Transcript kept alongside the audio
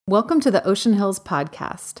Welcome to the Oceanhills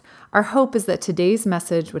podcast. Our hope is that today's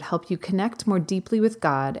message would help you connect more deeply with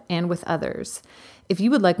God and with others. If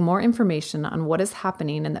you would like more information on what is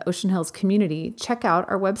happening in the Oceanhills community, check out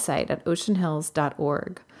our website at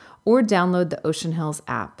oceanhills.org or download the Oceanhills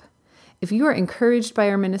app. If you are encouraged by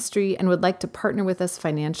our ministry and would like to partner with us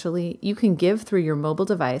financially, you can give through your mobile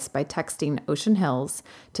device by texting Oceanhills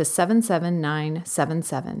to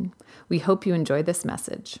 77977. We hope you enjoy this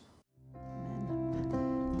message.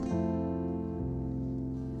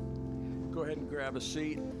 Go ahead and grab a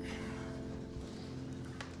seat.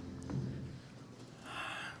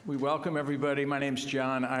 We welcome everybody. My name's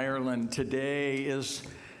John Ireland. I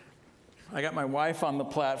got my wife on the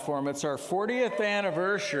platform. It's our 40th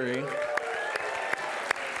anniversary.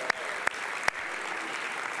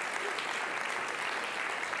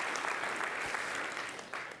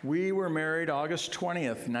 We were married August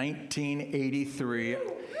 20th, 1983.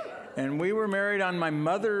 And we were married on my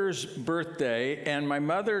mother's birthday, and my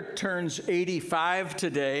mother turns 85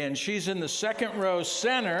 today, and she's in the second row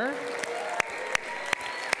center.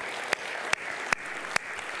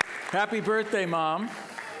 Happy birthday, Mom.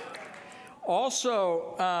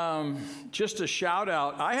 Also, just a shout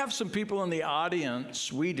out, I have some people in the audience,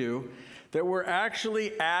 we do, that were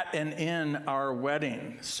actually at and in our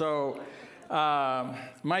wedding. So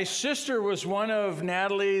my sister was one of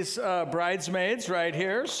Natalie's bridesmaids right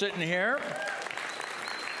here, sitting here.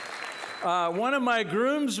 One of my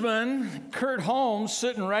groomsmen, Kurt Holmes,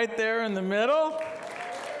 sitting right there in the middle.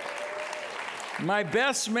 My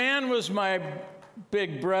best man was my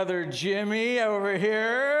big brother Jimmy over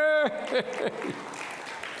here.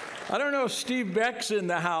 I don't know if Steve Beck's in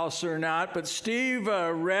the house or not, but Steve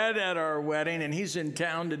read at our wedding, and he's in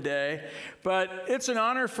town today. But it's an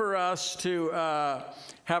honor for us to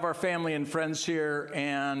have our family and friends here,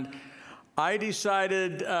 and I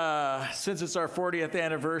decided, since it's our 40th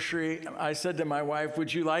anniversary, I said to my wife,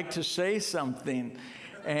 would you like to say something?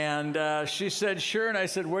 And she said, sure, and I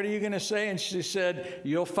said, what are you going to say? And she said,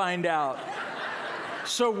 you'll find out.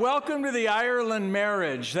 So welcome to the Ireland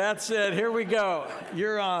marriage. That's it. Here we go.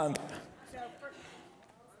 You're on.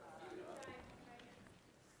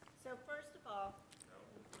 So first of all...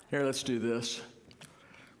 Here, let's do this.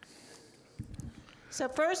 So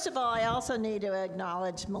first of all, I also need to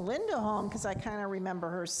acknowledge Melinda Holm, because I kind of remember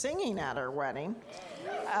her singing at her wedding.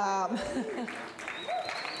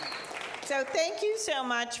 So thank you so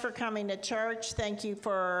much for coming to church. Thank you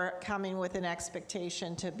for coming with an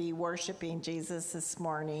expectation to be worshiping Jesus this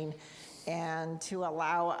morning and to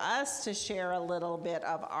allow us to share a little bit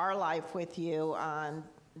of our life with you on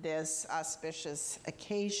this auspicious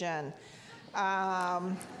occasion. I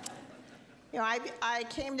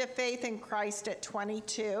came to faith in Christ at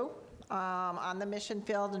 22 on the mission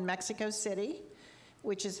field in Mexico City,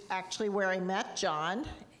 which is actually where I met John.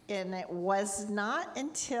 And it was not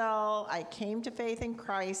until I came to faith in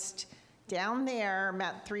Christ down there,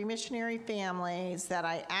 met 3 missionary families, that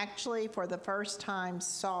I actually, for the first time,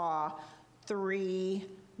 saw 3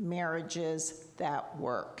 marriages that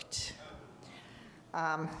worked.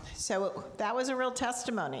 So that was a real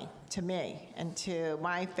testimony to me and to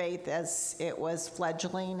my faith as it was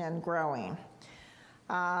fledgling and growing.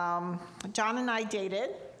 John and I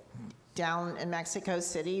dated down in Mexico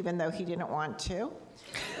City, even though he didn't want to.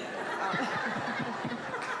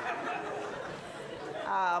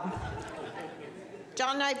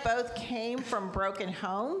 John and I both came from broken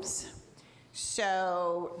homes,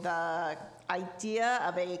 so the idea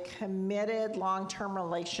of a committed long-term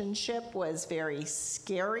relationship was very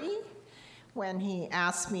scary. When he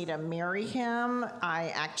asked me to marry him,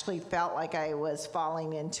 I actually felt like I was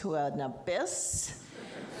falling into an abyss.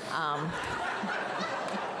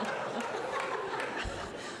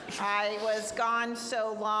 I was gone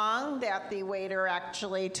so long that the waiter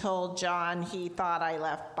actually told John he thought I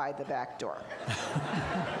left by the back door.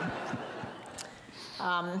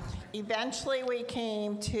 Eventually we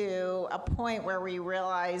came to a point where we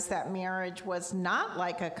realized that marriage was not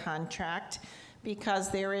like a contract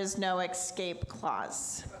because there is no escape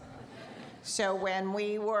clause. So when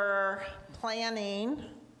we were planning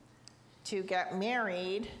to get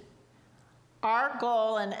married, our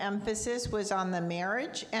goal and emphasis was on the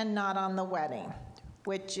marriage and not on the wedding,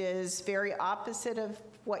 which is very opposite of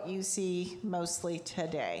what you see mostly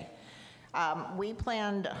today. We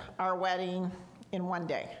planned our wedding in one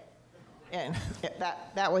day, and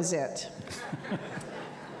that was it.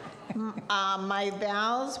 My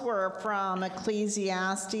vows were from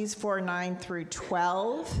Ecclesiastes 4:9 through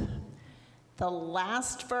 12. The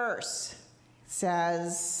last verse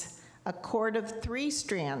says, a cord of 3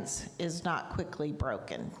 strands is not quickly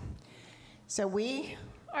broken. So we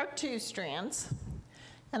are 2 strands.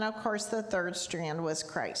 And of course, the third strand was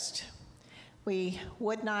Christ. We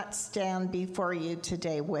would not stand before you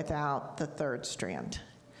today without the third strand.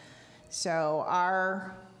 So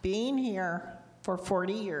our being here for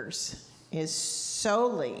 40 years is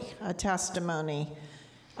solely a testimony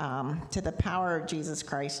to the power of Jesus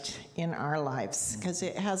Christ in our lives, because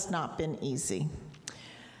it has not been easy.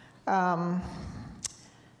 I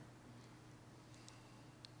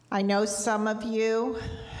know some of you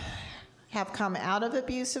have come out of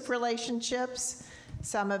abusive relationships.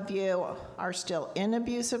 Some of you are still in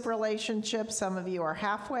abusive relationships. Some of you are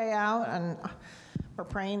halfway out, and we're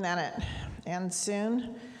praying that it ends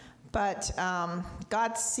soon. But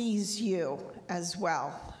God sees you as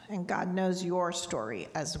well, and God knows your story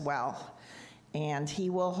as well. And he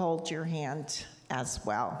will hold your hand as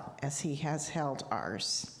well as he has held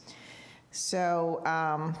ours. So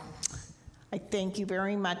I thank you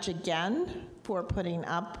very much again for putting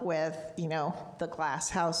up with, the glass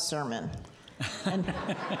house sermon. And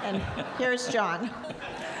here's John.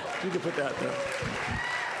 You can put that there.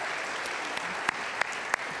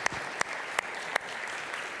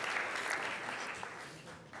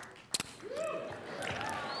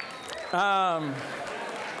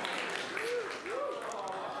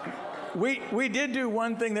 We did do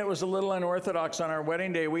one thing that was a little unorthodox on our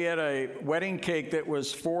wedding day. We had a wedding cake that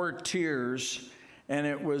was 4 tiers, and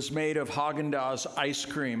it was made of Haagen-Dazs ice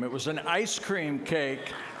cream. It was an ice cream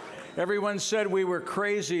cake. Everyone said we were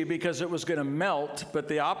crazy because it was going to melt, but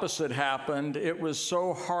the opposite happened. It was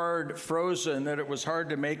so hard frozen that it was hard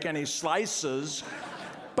to make any slices.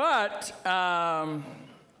 But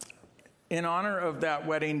in honor of that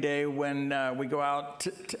wedding day, when we go out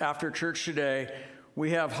after church today,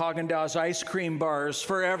 we have Haagen-Dazs ice cream bars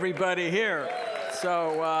for everybody here.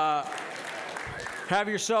 So have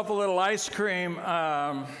yourself a little ice cream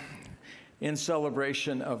in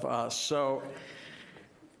celebration of us. So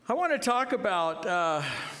I want to talk about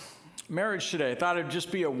marriage today. I thought it'd just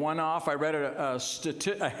be a one-off. I read a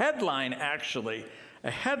headline, actually.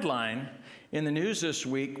 A headline in the news this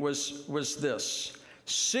week was this: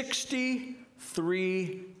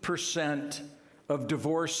 63% of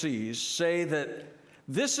divorcees say that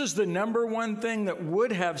this is the number one thing that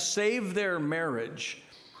would have saved their marriage,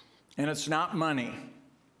 and it's not money.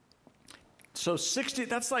 So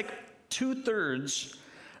that's like 2/3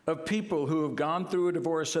 of people who have gone through a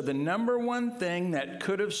divorce said the number one thing that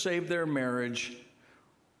could have saved their marriage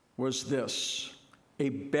was this: a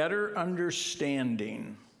better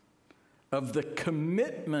understanding of the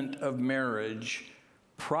commitment of marriage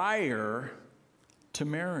prior to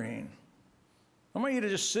marrying. I want you to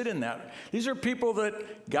just sit in that. These are people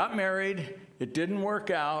that got married, it didn't work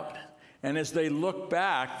out, and as they look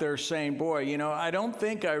back, they're saying, boy, I don't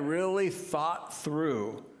think I really thought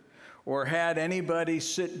through or had anybody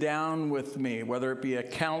sit down with me, whether it be a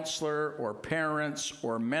counselor or parents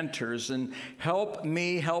or mentors, and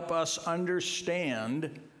help us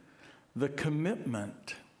understand the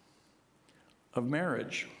commitment of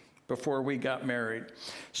marriage before we got married.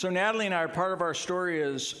 So Natalie and I, part of our story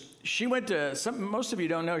is she went to, most of you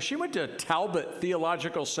don't know, she went to Talbot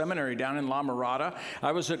Theological Seminary down in La Mirada.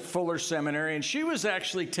 I was at Fuller Seminary, and she was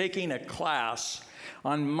actually taking a class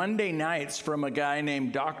on Monday nights from a guy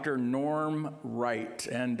named Dr. Norm Wright.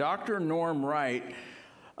 And Dr. Norm Wright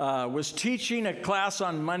was teaching a class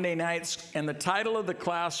on Monday nights, and the title of the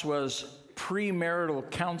class was Premarital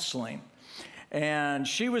Counseling. And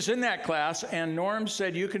she was in that class, and Norm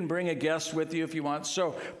said, you can bring a guest with you if you want.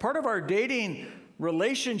 So part of our dating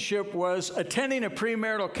relationship was attending a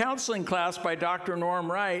premarital counseling class by Dr. Norm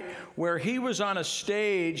Wright, where he was on a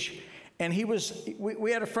stage, and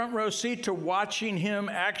we had a front row seat to watching him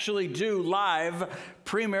actually do live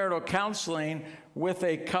premarital counseling with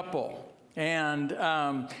a couple. And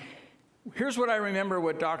here's what I remember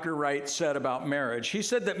what Dr. Wright said about marriage. He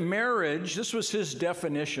said that marriage, this was his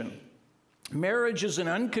definition, marriage is an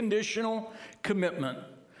unconditional commitment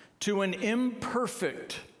to an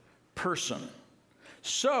imperfect person.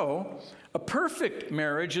 So, a perfect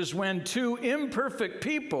marriage is when 2 imperfect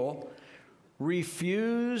people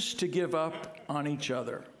refuse to give up on each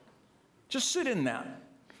other. Just sit in that.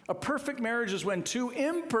 A perfect marriage is when 2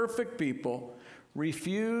 imperfect people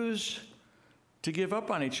refuse to give up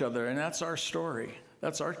on each other, and that's our story.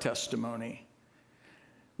 That's our testimony.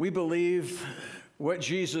 We believe what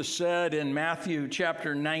Jesus said in Matthew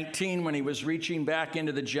chapter 19 when he was reaching back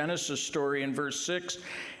into the Genesis story in verse 6,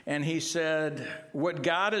 and he said, what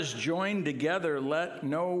God has joined together, let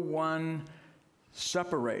no one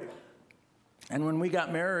separate. And when we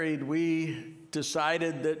got married, we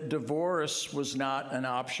decided that divorce was not an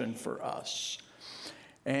option for us.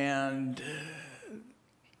 And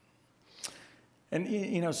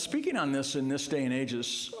And, speaking on this in this day and age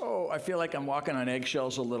I feel like I'm walking on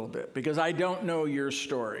eggshells a little bit because I don't know your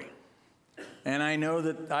story. And I know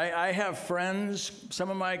that I have friends, some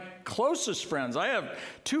of my closest friends. I have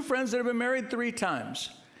 2 friends that have been married 3 times.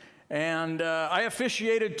 And I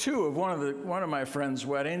officiated 2 of one of my friends'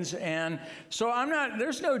 weddings. And so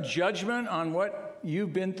there's no judgment on what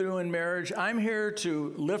you've been through in marriage. I'm here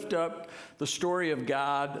to lift up the story of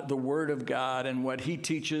God, the Word of God, and what He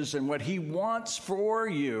teaches and what He wants for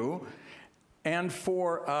you and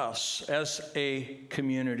for us as a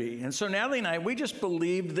community. And so Natalie and I, we just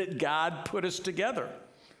believed that God put us together.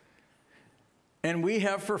 And we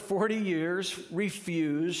have for 40 years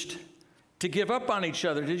refused to give up on each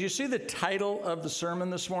other. Did you see the title of the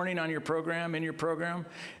sermon this morning in your program?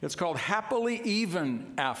 It's called Happily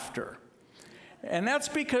Even After. And that's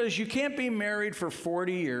because you can't be married for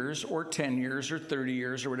 40 years or 10 years or 30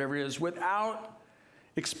 years or whatever it is without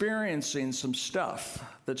experiencing some stuff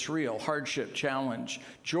that's real, hardship, challenge,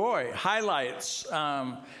 joy, highlights.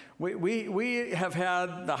 We have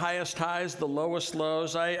had the highest highs, the lowest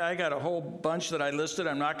lows. I got a whole bunch that I listed.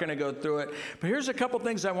 I'm not going to go through it. But here's a couple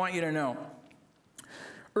things I want you to know.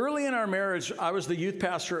 Early in our marriage, I was the youth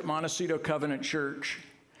pastor at Montecito Covenant Church.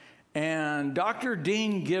 And Dr.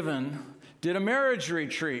 Dean Given did a marriage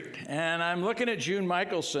retreat. And I'm looking at June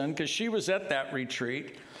Michelson because she was at that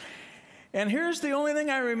retreat. And here's the only thing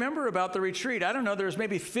I remember about the retreat. I don't know, there was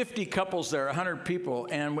maybe 50 couples there, 100 people,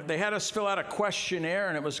 and they had us fill out a questionnaire,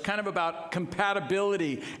 and it was kind of about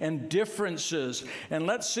compatibility and differences. And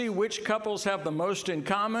let's see which couples have the most in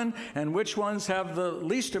common and which ones have the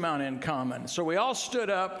least amount in common. So we all stood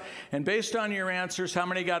up, and based on your answers, how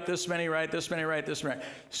many got this many right, this many right, this many right.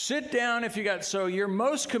 Sit down if you got, so you're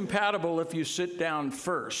most compatible if you sit down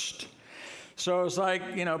first. So it's like,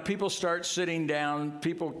 people start sitting down,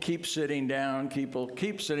 people keep sitting down, people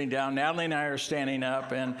keep sitting down. Natalie and I are standing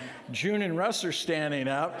up, and June and Russ are standing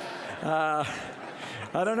up. I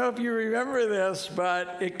don't know if you remember this,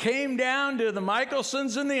 but it came down to the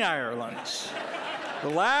Michelsons and the Irelands. The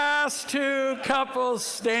last 2 couples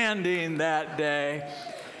standing that day.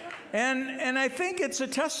 And I think it's a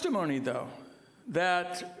testimony, though,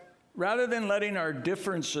 that rather than letting our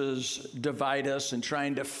differences divide us and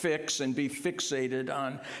trying to fix and be fixated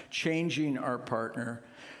on changing our partner,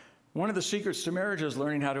 one of the secrets to marriage is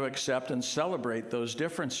learning how to accept and celebrate those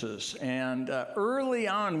differences. And early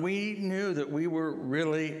on, we knew that we were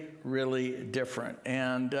really, really different.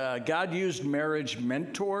 And God used marriage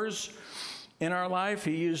mentors in our life.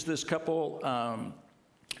 He used this couple,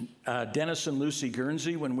 Dennis and Lucy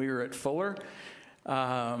Guernsey, when we were at Fuller.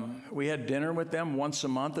 We had dinner with them once a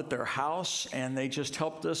month at their house, and they just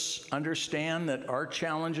helped us understand that our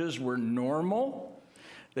challenges were normal.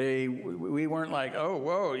 We weren't like, oh,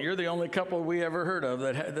 whoa, you're the only couple we ever heard of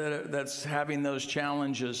that's having those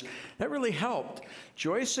challenges. That really helped.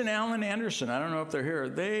 Joyce and Alan Anderson, I don't know if they're here.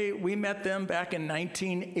 We met them back in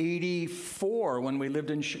 1984 when we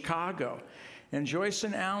lived in Chicago. And Joyce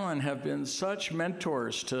and Alan have been such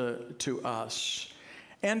mentors to us.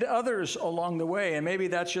 And others along the way, and maybe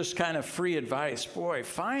that's just kind of free advice. Boy,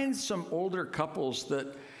 find some older couples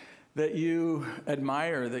that you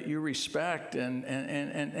admire, that you respect,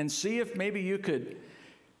 and see if maybe you could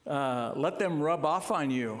let them rub off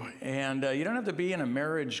on you. And you don't have to be in a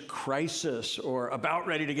marriage crisis or about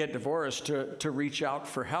ready to get divorced to reach out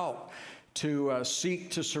for help. To seek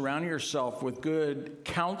to surround yourself with good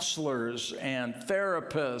counselors and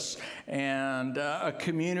therapists and a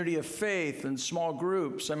community of faith and small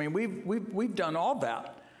groups. I mean, we've done all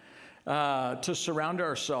that to surround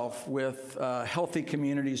ourselves with healthy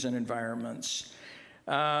communities and environments.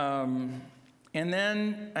 And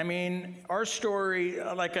then, our story,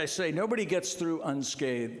 like I say, nobody gets through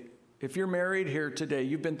unscathed. If you're married here today,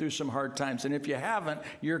 you've been through some hard times. And if you haven't,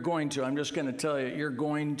 you're going to. I'm just going to tell you, you're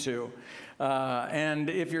going to. And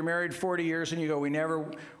if you're married 40 years and you go,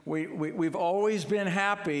 we've always been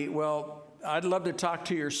happy, well, I'd love to talk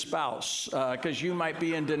to your spouse because you might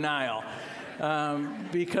be in denial.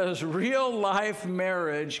 Because real life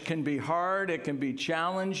marriage can be hard. It can be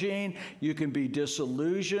challenging. You can be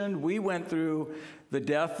disillusioned. We went through the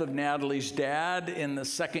death of Natalie's dad in the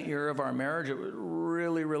 2nd year of our marriage. It was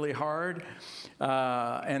really, really hard.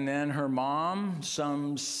 And then her mom,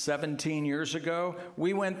 some 17 years ago,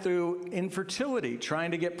 we went through infertility,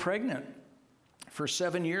 trying to get pregnant. For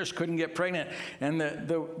 7 years, couldn't get pregnant. And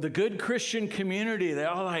the good Christian community, they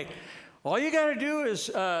all like, all you got to do is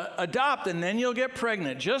adopt and then you'll get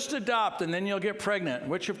pregnant. Just adopt and then you'll get pregnant,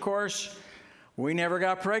 which of course, we never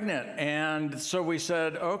got pregnant. And so we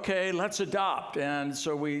said, okay, let's adopt. And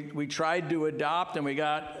so we tried to adopt, and we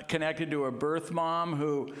got connected to a birth mom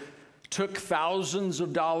who took thousands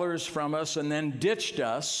of dollars from us and then ditched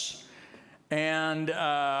us. And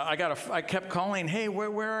I kept calling, hey,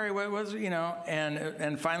 where are you? What was it? You know,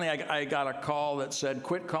 and finally I got a call that said,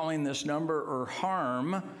 quit calling this number or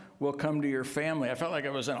harm will come to your family. I felt like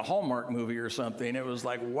I was in a Hallmark movie or something. It was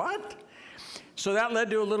like, what? So that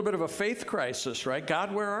led to a little bit of a faith crisis, right?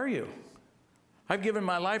 God, where are you? I've given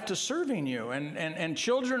my life to serving you, and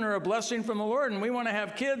children are a blessing from the Lord, and we want to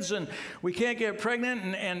have kids, and we can't get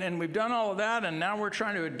pregnant, and we've done all of that, and now we're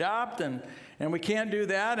trying to adopt, and we can't do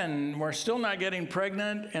that, and we're still not getting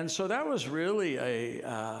pregnant. And so that was really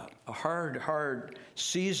a hard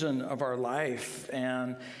season of our life,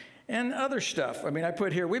 and other stuff. I mean, I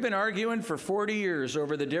put here, we've been arguing for 40 years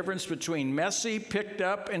over the difference between messy, picked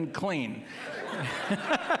up, and clean.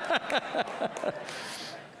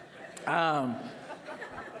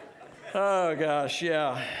 Oh, gosh,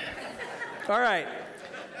 yeah. All right.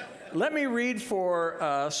 Let me read for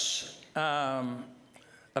us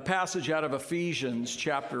a passage out of Ephesians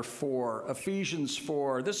chapter 4. Ephesians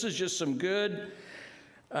 4. This is just some good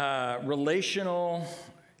relational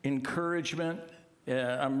encouragement.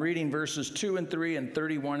 I'm reading verses 2 and 3 and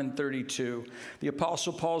 31 and 32. The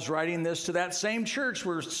Apostle Paul's writing this to that same church.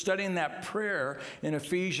 We're studying that prayer in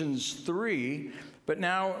Ephesians 3, but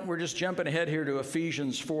now we're just jumping ahead here to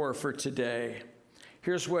Ephesians 4 for today.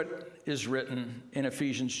 Here's what is written in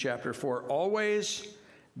Ephesians chapter 4. Always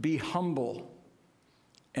be humble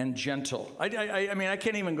and gentle. I mean, I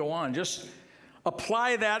can't even go on. Just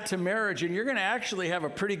apply that to marriage, and you're going to actually have a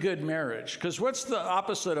pretty good marriage. Because what's the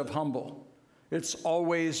opposite of humble? It's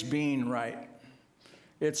always being right.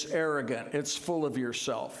 It's arrogant. It's full of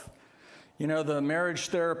yourself. You know, the marriage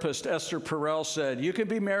therapist Esther Perel said, you can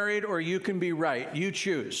be married or you can be right. You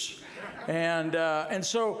choose. And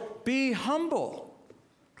so be humble.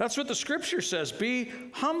 That's what the scripture says. Be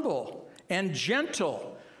humble and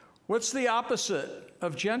gentle. What's the opposite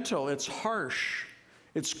of gentle? It's harsh.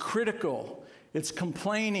 It's critical. It's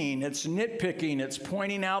complaining. It's nitpicking. It's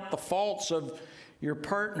pointing out the faults of your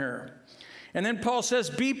partner. And then Paul says,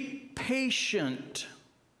 be patient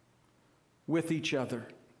with each other,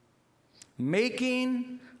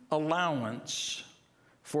 making allowance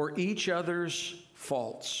for each other's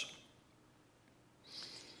faults.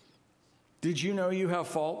 Did you know you have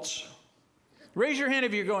faults? Raise your hand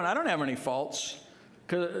if you're going, I don't have any faults.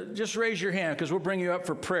 Just raise your hand, because we'll bring you up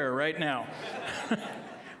for prayer right now.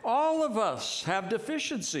 All of us have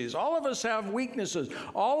deficiencies. All of us have weaknesses.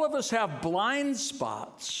 All of us have blind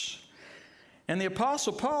spots. And the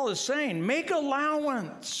Apostle Paul is saying, make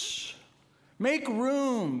allowance, make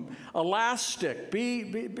room, elastic,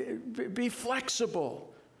 be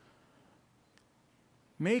flexible.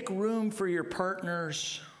 Make room for your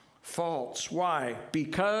partner's faults. Why?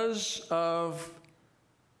 Because of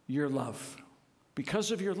your love.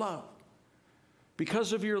 Because of your love.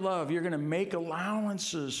 Because of your love, you're going to make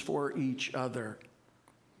allowances for each other.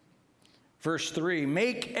 Verse 3,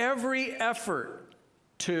 make every effort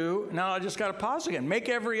to, now I just got to pause again. Make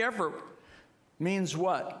every effort means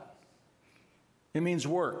what? It means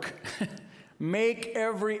work. Make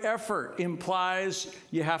every effort implies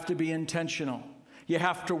you have to be intentional. You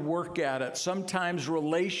have to work at it. Sometimes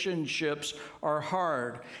relationships are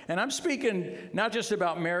hard. And I'm speaking not just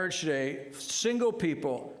about marriage today, single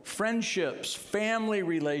people, friendships, family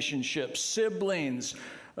relationships, siblings,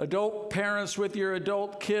 adult parents with your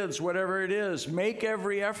adult kids, whatever it is. Make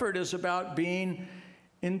every effort is about being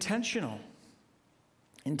intentional.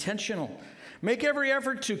 Intentional. Make every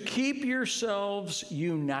effort to keep yourselves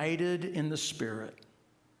united in the Spirit,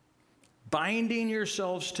 binding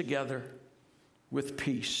yourselves together with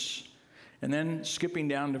peace. And then skipping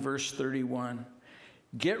down to verse 31,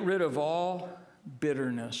 get rid of all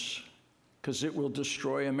bitterness, because it will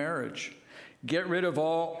destroy a marriage. Get rid of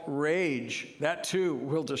all rage. That too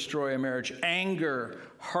will destroy a marriage. Anger,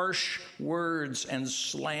 harsh words, and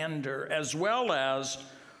slander, as well as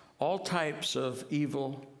all types of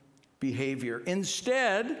evil behavior.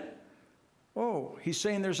 Instead, he's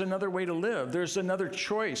saying there's another way to live. There's another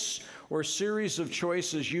choice or series of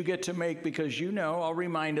choices you get to make, because I'll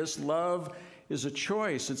remind us, love is a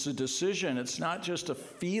choice. It's a decision. It's not just a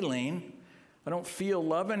feeling. I don't feel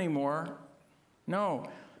love anymore. No.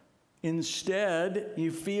 Instead,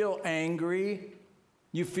 you feel angry.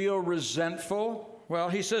 You feel resentful. Well,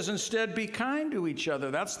 he says instead, be kind to each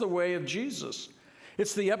other. That's the way of Jesus.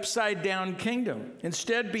 It's the upside down kingdom.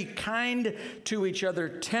 Instead, be kind to each other,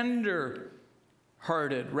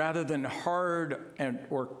 tender-hearted rather than hard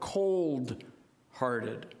or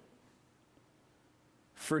cold-hearted.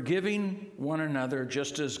 Forgiving one another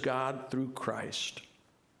just as God through Christ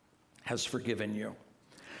has forgiven you.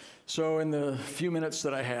 So in the few minutes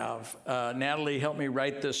that I have, Natalie helped me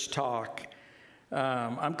write this talk.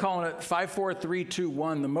 I'm calling it 5, 4, 3, 2,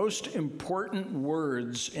 1, the most important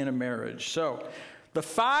words in a marriage. So the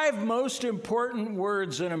 5 most important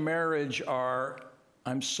words in a marriage are,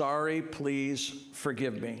 I'm sorry, please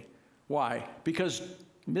forgive me. Why? Because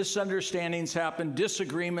misunderstandings happen,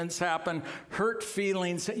 disagreements happen, hurt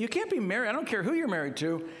feelings. You can't be married. I don't care who you're married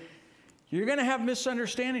to. You're going to have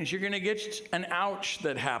misunderstandings. You're going to get an ouch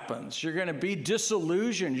that happens. You're going to be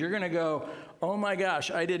disillusioned. You're going to go, oh my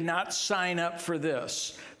gosh, I did not sign up for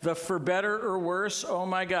this. The for better or worse, oh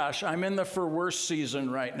my gosh, I'm in the for worse season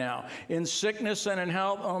right now. In sickness and in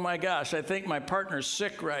health, oh my gosh, I think my partner's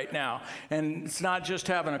sick right now. And it's not just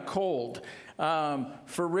having a cold.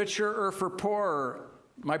 For richer or for poorer,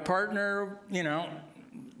 my partner,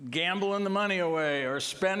 gambling the money away or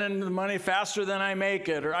spending the money faster than I make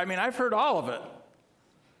it. I've heard all of it.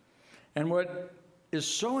 And what is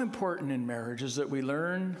so important in marriage is that we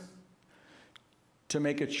learn to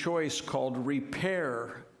make a choice called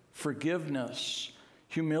repair, forgiveness,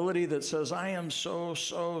 humility that says, I am so,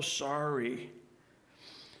 so sorry.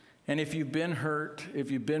 And if you've been hurt, if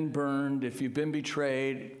you've been burned, if you've been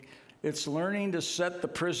betrayed, it's learning to set the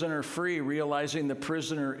prisoner free, realizing the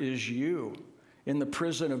prisoner is you in the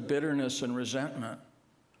prison of bitterness and resentment,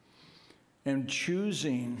 and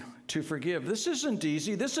choosing to forgive. This isn't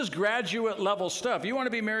easy. This is graduate level stuff. You want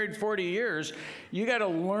to be married 40 years, you got to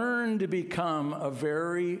learn to become a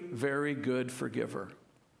very, very good forgiver.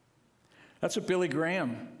 That's what Billy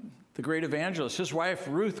Graham, the great evangelist, his wife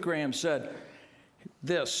Ruth Graham said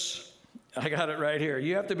this. I got it right here.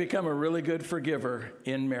 You have to become a really good forgiver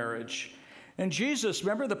in marriage. And Jesus,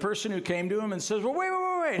 remember the person who came to him and says, well,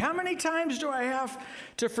 wait, how many times do I have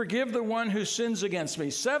to forgive the one who sins against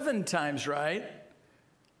me? 7 times, right?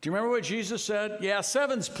 Do you remember what Jesus said? Yeah,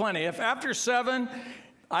 7's plenty. If after 7,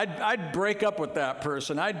 I'd break up with that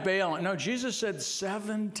person. I'd bail. No, Jesus said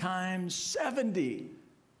 7 times 70.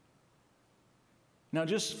 Now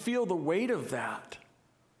just feel the weight of that.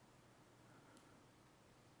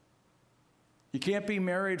 You can't be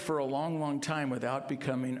married for a long, long time without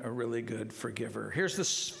becoming a really good forgiver. Here's are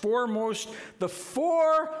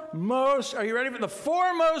you ready for the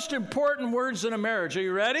 4 most important words in a marriage? Are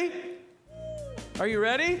you ready? Are you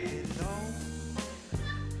ready?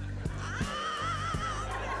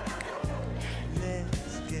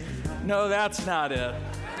 No, that's not it.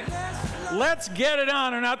 Let's get it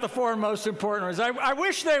on are not the 4 most important words. I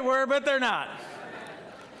wish they were, but they're not.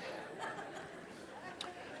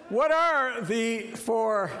 What are the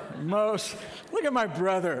 4 most, look at my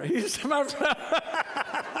brother. He's going,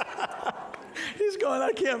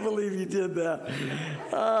 I can't believe you did that.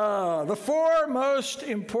 The 4 most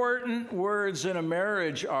important words in a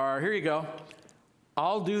marriage are, here you go,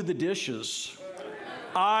 I'll do the dishes.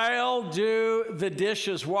 I'll do the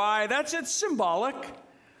dishes. Why? It's symbolic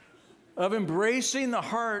of embracing the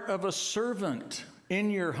heart of a servant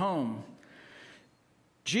in your home.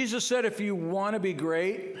 Jesus said, if you want to be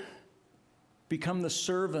great, become the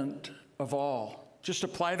servant of all. Just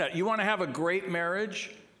apply that. You want to have a great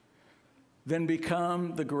marriage? Then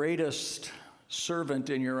become the greatest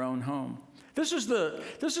servant in your own home. This is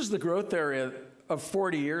the growth area of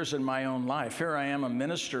 40 years in my own life. Here I am, a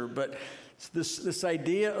minister, but this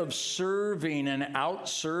idea of serving and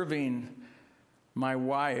out-serving my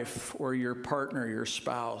wife or your partner, your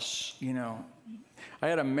spouse, I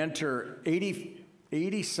had a mentor,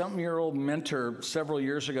 80-something-year-old mentor several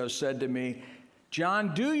years ago said to me,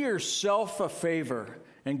 John, do yourself a favor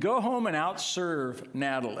and go home and out-serve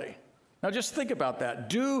Natalie. Now just think about that.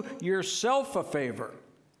 Do yourself a favor.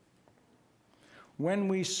 When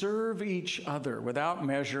we serve each other without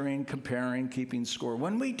measuring, comparing, keeping score,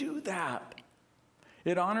 when we do that,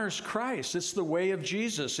 it honors Christ. It's the way of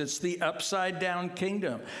Jesus. It's the upside-down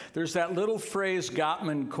kingdom. There's that little phrase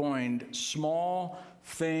Gottman coined, small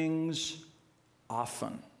things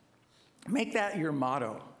often. Make that your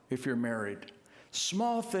motto if you're married.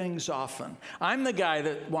 Small things often. I'm the guy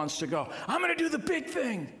that wants to go, I'm going to do the big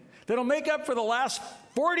thing that'll make up for the last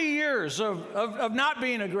 40 years of not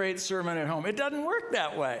being a great servant at home. It doesn't work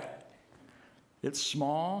that way. It's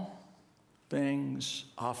small things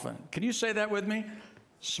often. Can you say that with me?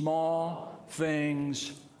 Small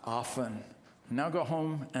things often. Now go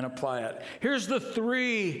home and apply it. Here's the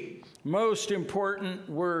 3 most important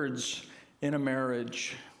words in a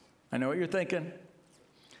marriage. I know what you're thinking.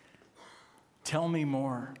 Tell me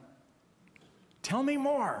more. Tell me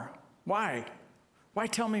more. Why? Why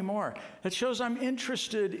tell me more? It shows I'm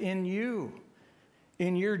interested in you,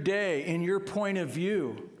 in your day, in your point of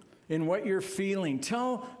view. in what you're feeling.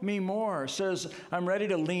 Tell me more. Says, I'm ready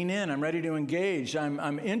to lean in. I'm ready to engage.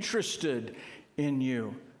 I'm interested in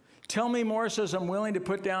you. Tell me more says, I'm willing to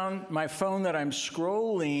put down my phone that I'm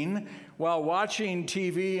scrolling while watching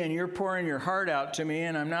TV and you're pouring your heart out to me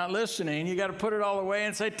and I'm not listening. You got to put it all away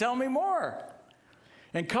and say, tell me more.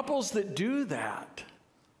 And couples that do that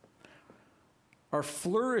are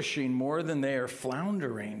flourishing more than they are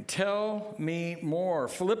floundering. Tell me more.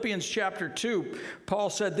 Philippians chapter 2, Paul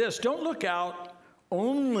said this, don't look out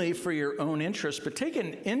only for your own interest, but take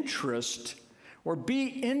an interest or be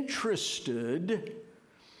interested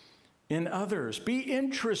in others. Be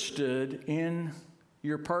interested in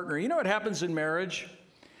your partner. You know what happens in marriage?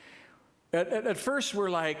 At first, we're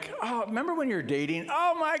like, oh, remember when you're dating?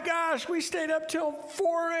 Oh, my gosh, we stayed up till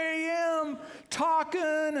 4 a.m. talking,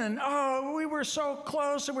 and oh, we were so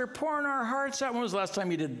close, and we're pouring our hearts out. When was the last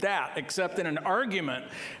time you did that, except in an argument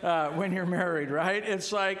when you're married, right?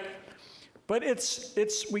 It's like, but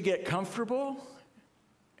we get comfortable,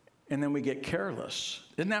 and then we get careless.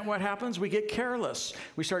 Isn't that what happens? We get careless.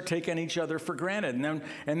 We start taking each other for granted,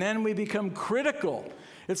 and then we become critical.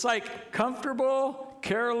 It's like comfortable,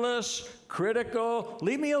 careless, critical.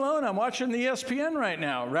 Leave me alone. I'm watching the ESPN right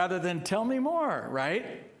now, rather than tell me more,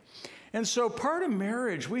 right? And so part of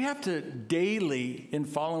marriage, we have to daily, in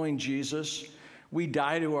following Jesus, we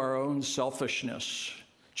die to our own selfishness.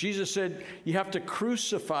 Jesus said, you have to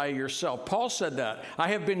crucify yourself. Paul said that. I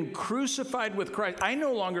have been crucified with Christ. I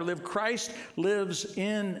no longer live. Christ lives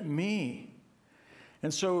in me.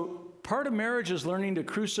 And so part of marriage is learning to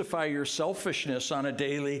crucify your selfishness on a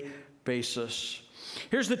daily basis.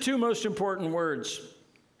 Here's the two most important words,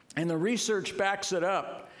 and the research backs it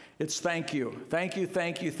up. It's thank you. Thank you,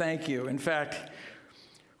 thank you, thank you. In fact,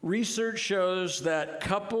 research shows that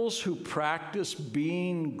couples who practice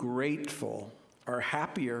being grateful are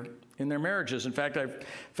happier in their marriages. In fact, I've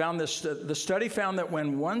found this, the study found that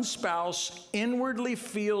when one spouse inwardly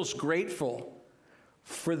feels grateful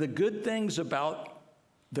for the good things about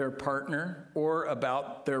their partner or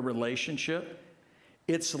about their relationship,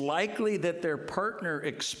 it's likely that their partner,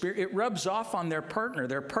 it rubs off on their partner.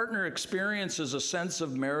 Their partner experiences a sense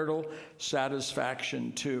of marital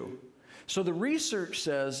satisfaction too. So the research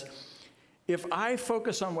says, if I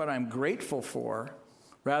focus on what I'm grateful for,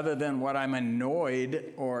 rather than what I'm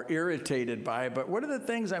annoyed or irritated by, but what are the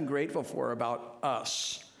things I'm grateful for about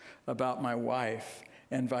us, about my wife,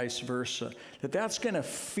 and vice versa, that's going to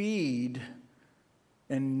feed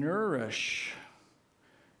and nourish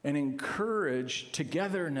and encourage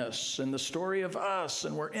togetherness and the story of us,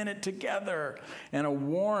 and we're in it together, and a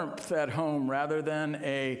warmth at home rather than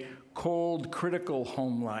a cold, critical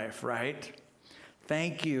home life, right?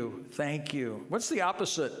 Thank you, thank you. What's the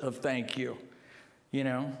opposite of thank you? You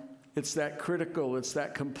know, it's that critical, it's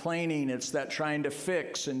that complaining, it's that trying to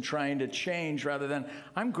fix and trying to change rather than,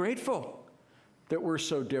 I'm grateful that we're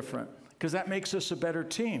so different, because that makes us a better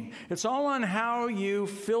team. It's all on how you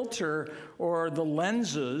filter or the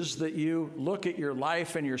lenses that you look at your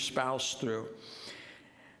life and your spouse through.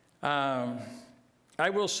 I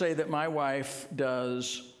will say that my wife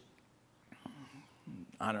does,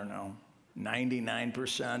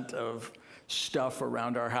 99% of stuff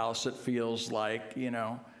around our house, it feels like,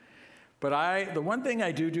 But the one thing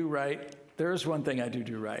I do right, there's one thing I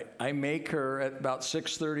do right. I make her at about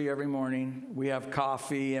 6:30 every morning. We have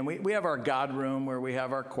coffee, and we have our God room where we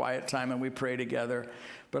have our quiet time and we pray together.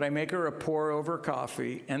 But I make her a pour-over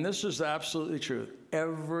coffee, and this is absolutely true.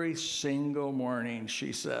 Every single morning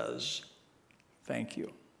she says, thank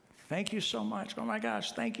you. Thank you so much. Oh my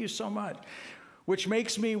gosh, thank you so much. Which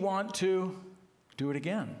makes me want to do it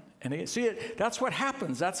again. And see it, that's what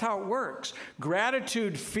happens. That's how it works.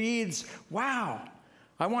 Gratitude feeds, wow,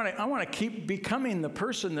 I want to keep becoming the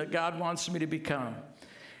person that God wants me to become.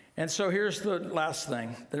 And so here's the last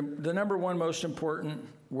thing. The number one most important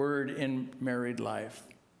word in married life.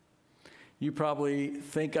 You probably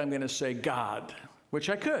think I'm going to say God,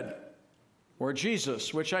 which I could, or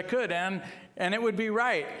Jesus, which I could, and it would be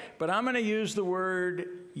right. But I'm going to use the word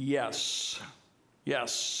yes.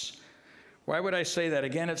 Yes. Why would I say that?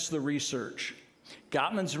 Again, it's the research.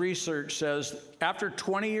 Gottman's research says after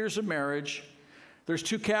 20 years of marriage, there's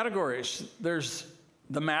two categories. There's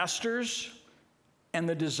the masters and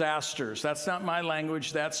the disasters. That's not my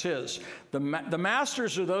language, that's his. The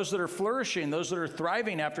masters are those that are flourishing, those that are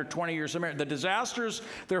thriving after 20 years of marriage. The disasters,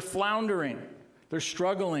 they're floundering, they're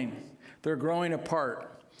struggling, they're growing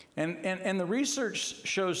apart. And the research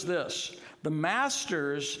shows this. The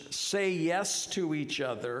masters say yes to each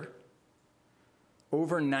other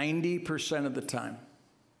over 90% of the time.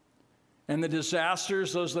 And the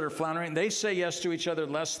disasters, those that are floundering, they say yes to each other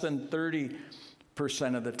less than 30%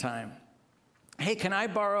 of the time. Hey, can I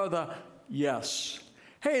borrow the? Yes.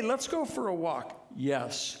 Hey, let's go for a walk.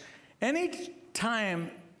 Yes. Any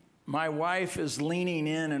time my wife is leaning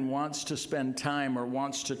in and wants to spend time or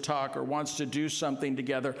wants to talk or wants to do something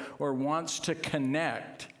together or wants to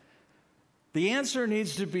connect, the answer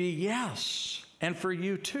needs to be yes, and for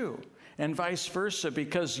you too, and vice versa,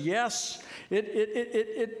 because yes,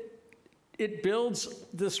 it builds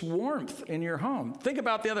this warmth in your home. Think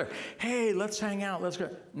about the other. Hey, let's hang out. Let's go.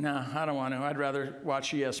 No, I don't want to. I'd rather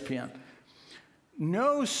watch ESPN.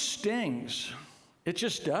 No stings. It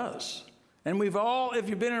just does. And we've all, if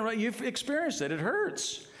you've been in, you've experienced it. It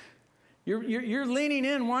hurts. You're leaning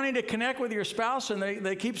in, wanting to connect with your spouse, and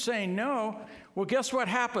they keep saying no. Well, guess what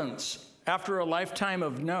happens after a lifetime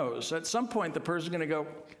of no's? At some point, the person's going to go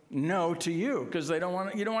no to you because you don't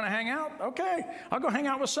want to hang out. Okay, I'll go hang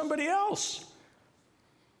out with somebody else.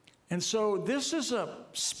 And so this is a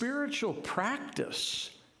spiritual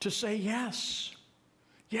practice to say yes.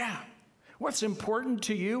 Yeah. What's important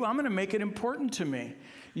to you? I'm going to make it important to me.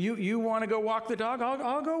 You want to go walk the dog?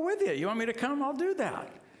 I'll go with you. You want me to come? I'll do that.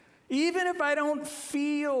 Even if I don't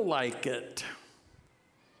feel like it.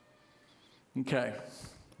 Okay.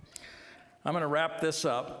 I'm going to wrap this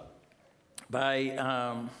up by,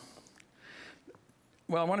 I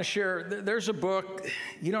want to share, there's a book.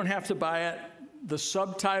 You don't have to buy it. The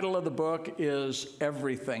subtitle of the book is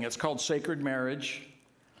Everything. It's called Sacred Marriage.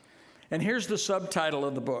 And here's the subtitle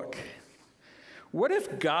of the book. What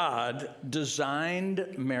if God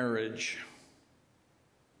designed marriage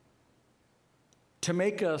to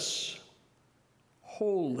make us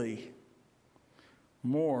holy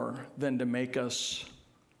more than to make us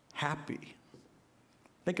happy?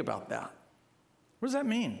 Think about that. What does that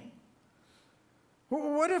mean?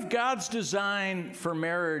 What if God's design for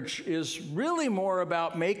marriage is really more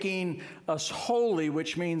about making us holy,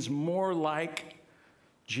 which means more like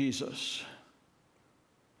Jesus?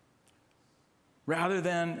 Rather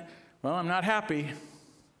than, well, I'm not happy,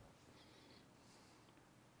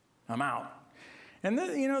 I'm out. And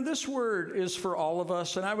this word is for all of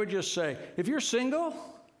us, and I would just say, if you're single,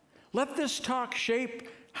 let this talk shape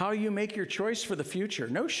how you make your choice for the future.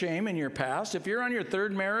 No shame in your past. If you're on your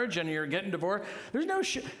third marriage and you're getting divorced, there's no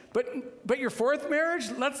shame. But your fourth marriage,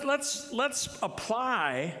 let's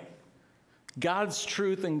apply God's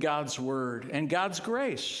truth and God's word and God's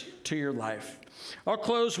grace to your life. I'll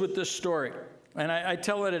close with this story. And I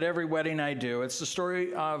tell it at every wedding I do. It's the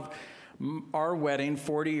story of our wedding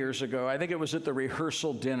 40 years ago. I think it was at the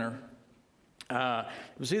rehearsal dinner. It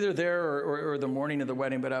was either there or the morning of the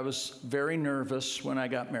wedding, but I was very nervous when I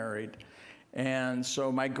got married. And so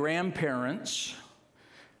my grandparents,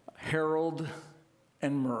 Harold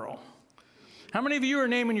and Merle. How many of you are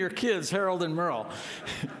naming your kids Harold and Merle?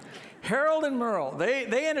 Harold and Merle,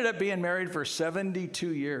 they ended up being married for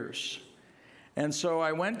 72 years. And so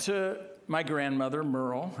I went to my grandmother,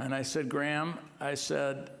 Merle, and I said, Gram,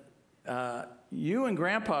 you and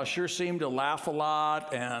Grandpa sure seem to laugh a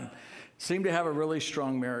lot and seem to have a really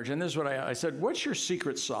strong marriage. And this is what I said, what's your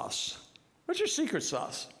secret sauce? What's your secret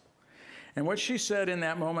sauce? And what she said in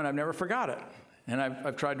that moment, I've never forgot it. And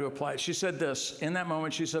I've tried to apply it. She said this, in that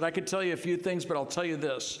moment, she said, I could tell you a few things, but I'll tell you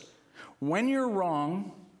this. When you're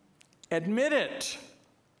wrong, admit it.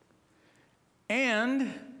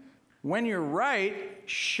 And when you're right,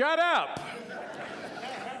 shut up.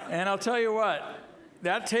 And I'll tell you what,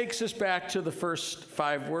 that takes us back to the first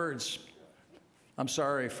 5 words. I'm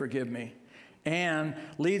sorry, forgive me. And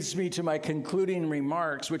leads me to my concluding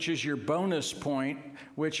remarks, which is your bonus point,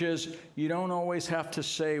 which is you don't always have to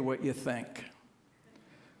say what you think.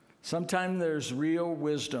 Sometimes there's real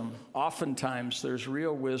wisdom. Oftentimes there's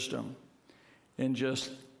real wisdom in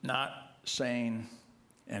just not saying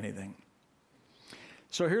anything.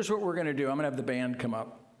 So here's what we're going to do. I'm going to have the band come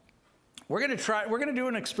up. We're going to do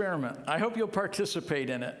an experiment. I hope you'll participate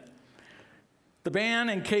in it. The band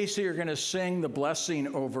and Casey are going to sing the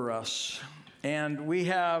blessing over us. And we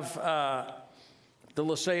have the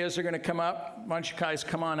Lasayas are going to come up. Why don't you guys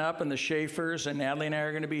come on up, and the Schaefers and Natalie and I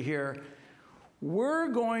are going to be here.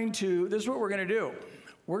 This is what we're going to do.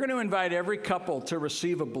 We're going to invite every couple to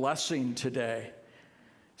receive a blessing today.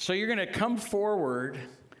 So you're going to come forward,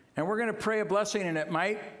 and we're going to pray a blessing, and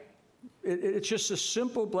it's just a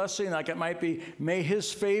simple blessing, like it might be, may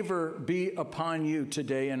his favor be upon you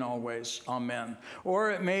today and always. Amen.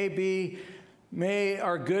 Or it may be, may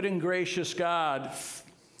our good and gracious God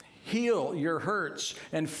heal your hurts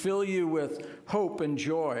and fill you with hope and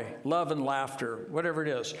joy, love and laughter, whatever it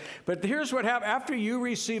is. But here's what happens. After you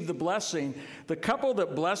receive the blessing, the couple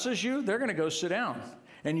that blesses you, they're going to go sit down.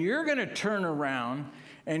 And you're going to turn around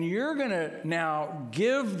And you're going to now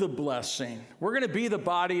give the blessing. We're going to be the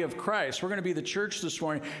body of Christ. We're going to be the church this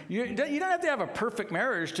morning. You don't have to have a perfect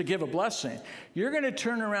marriage to give a blessing. You're going to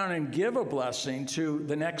turn around and give a blessing to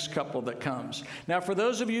the next couple that comes. Now, for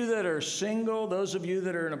those of you that are single, those of you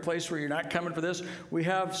that are in a place where you're not coming for this, we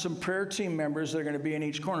have some prayer team members that are going to be in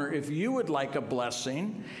each corner. If you would like a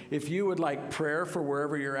blessing, if you would like prayer for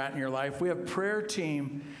wherever you're at in your life, we have prayer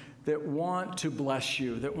team that want to bless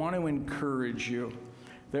you, that want to encourage you,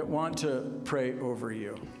 that want to pray over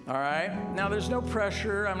you. All right? Now, there's no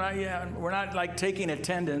pressure. We're not like taking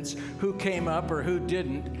attendance, who came up or who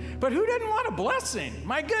didn't. But who didn't want a blessing?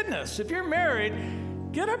 My goodness, if you're married,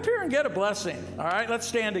 get up here and get a blessing. All right? Let's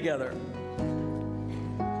stand together.